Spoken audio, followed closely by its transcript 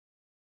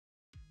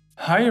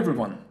Hi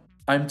everyone,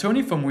 I'm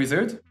Tony from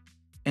Uizard,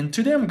 and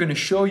today I'm going to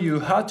show you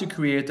how to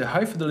create a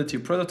high-fidelity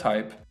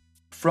prototype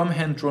from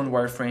hand-drawn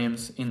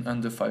wireframes in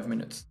under 5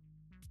 minutes.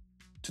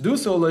 To do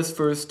so, let's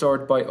first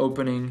start by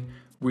opening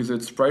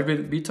Uizard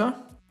Sprite Beta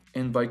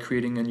and by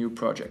creating a new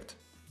project.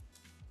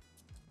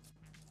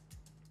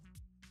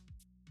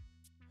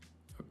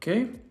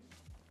 Okay,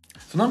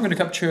 so now I'm going to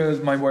capture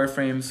my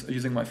wireframes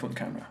using my phone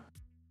camera.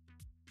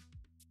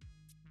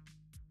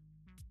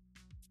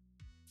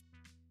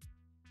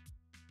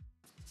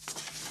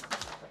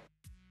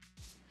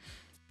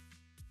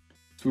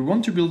 So we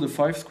want to build a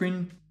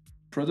 5-screen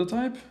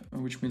prototype,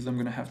 which means I'm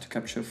going to have to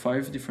capture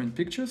 5 different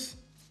pictures.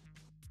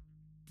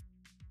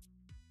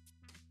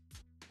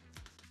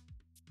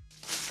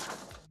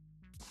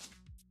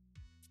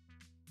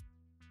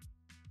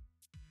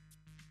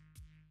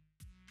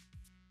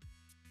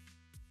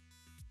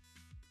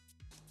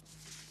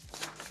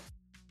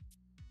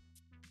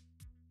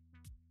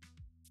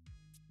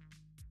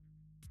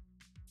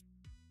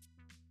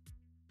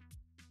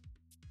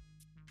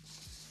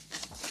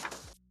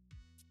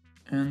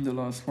 And the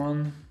last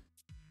one.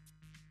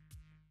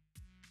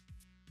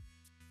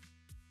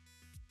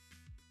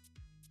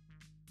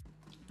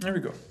 There we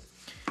go.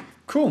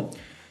 Cool.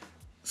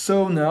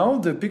 So now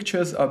the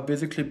pictures are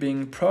basically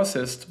being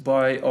processed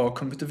by our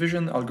computer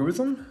vision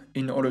algorithm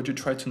in order to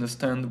try to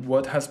understand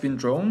what has been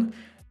drawn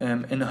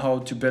and how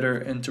to better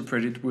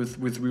interpret it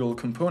with real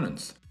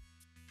components.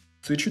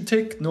 So it should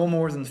take no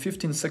more than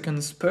 15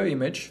 seconds per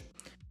image,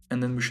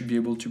 and then we should be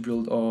able to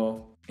build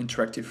our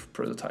interactive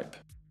prototype.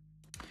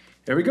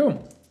 Here we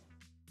go.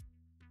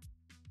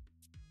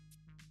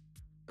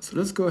 So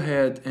let's go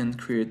ahead and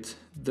create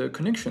the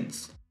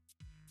connections.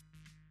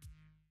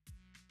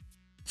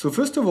 So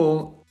first of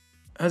all,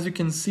 as you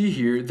can see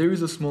here, there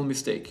is a small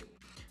mistake.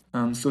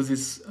 So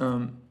this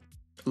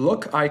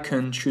lock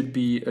icon should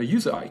be a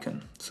user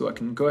icon. So I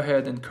can go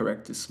ahead and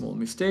correct this small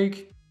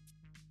mistake.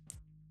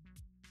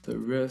 The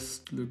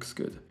rest looks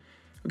good.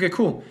 Okay,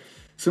 cool.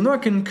 So now I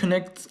can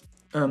connect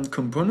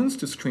components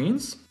to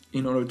screens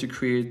in order to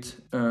create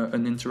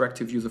an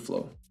interactive user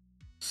flow.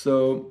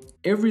 So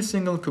every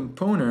single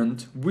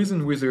component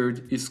within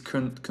Uizard is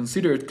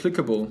considered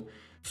clickable,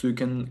 so you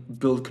can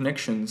build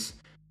connections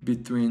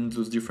between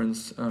those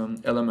different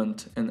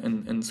elements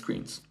and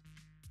screens.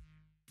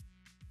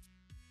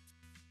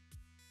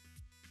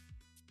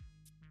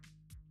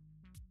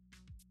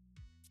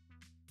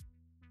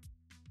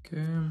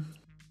 Okay.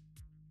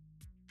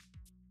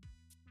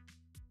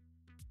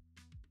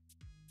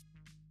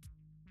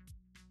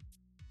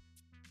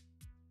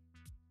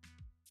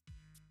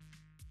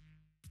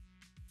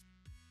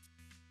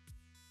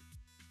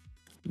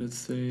 Let's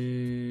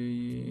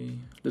say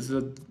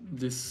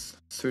this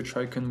search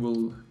icon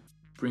will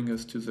bring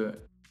us to the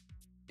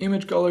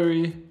image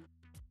gallery,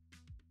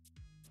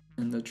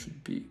 and that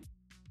should be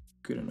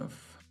good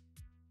enough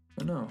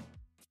for now.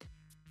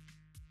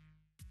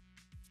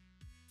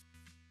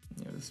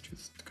 Yeah, let's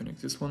just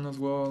connect this one as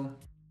well.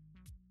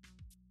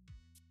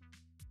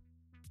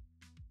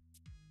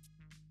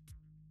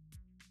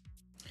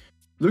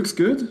 Looks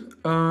good.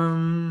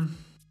 You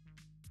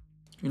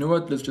know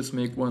what? Let's just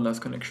make one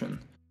last connection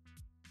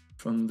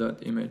from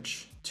that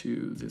image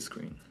to this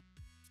screen.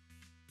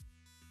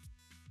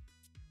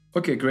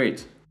 Okay,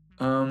 great.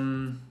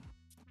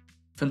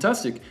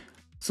 Fantastic.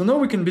 So now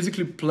we can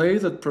basically play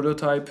that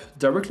prototype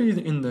directly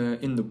in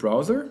the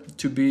browser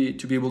to be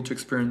able to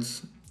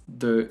experience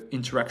the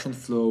interaction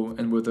flow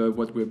and whether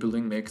what we're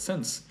building makes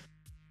sense.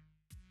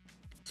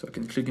 So I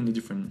can click in the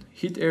different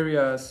hit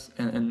areas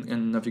and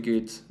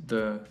navigate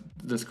the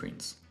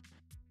screens.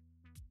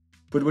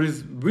 But what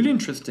is really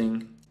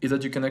interesting is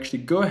that you can actually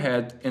go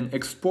ahead and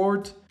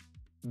export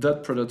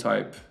that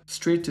prototype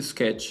straight to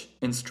Sketch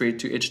and straight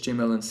to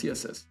HTML and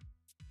CSS.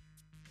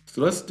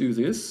 So let's do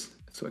this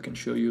so I can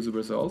show you the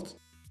result.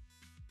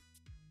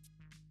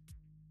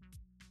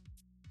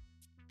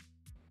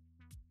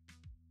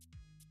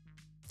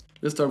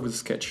 Let's start with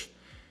Sketch.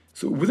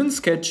 So within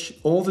Sketch,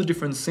 all the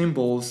different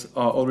symbols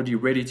are already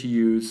ready to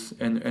use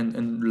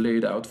and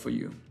laid out for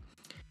you.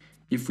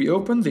 If we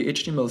open the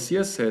HTML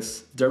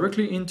CSS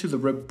directly into the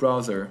web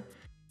browser,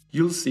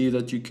 you'll see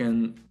that you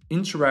can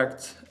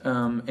interact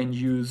and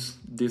use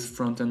this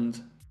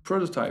front-end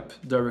prototype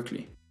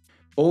directly.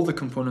 All the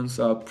components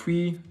are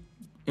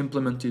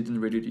pre-implemented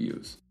and ready to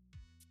use.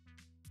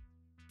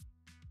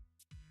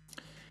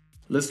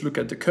 Let's look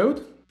at the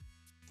code.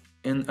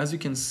 And as you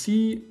can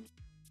see,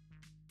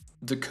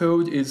 the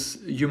code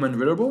is human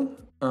readable.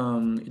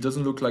 It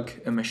doesn't look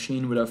like a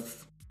machine would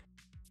have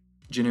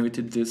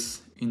generated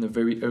this in a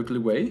very ugly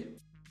way,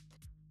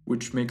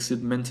 which makes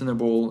it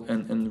maintainable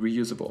and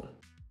reusable.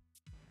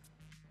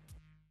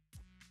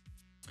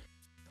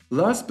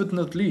 Last but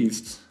not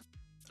least,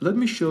 let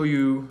me show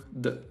you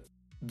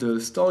the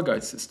style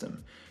guide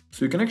system.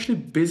 So you can actually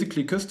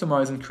basically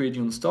customize and create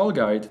your own style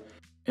guide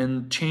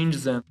and change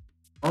them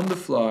on the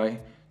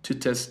fly to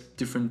test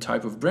different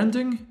type of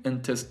branding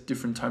and test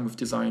different type of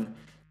design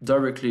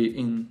directly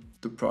in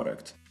the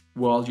product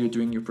while you're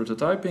doing your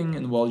prototyping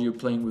and while you're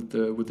playing with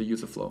the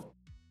user flow.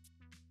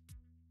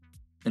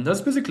 And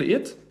that's basically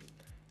it.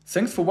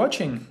 Thanks for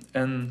watching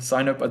and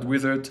sign up at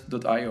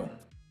wizard.io.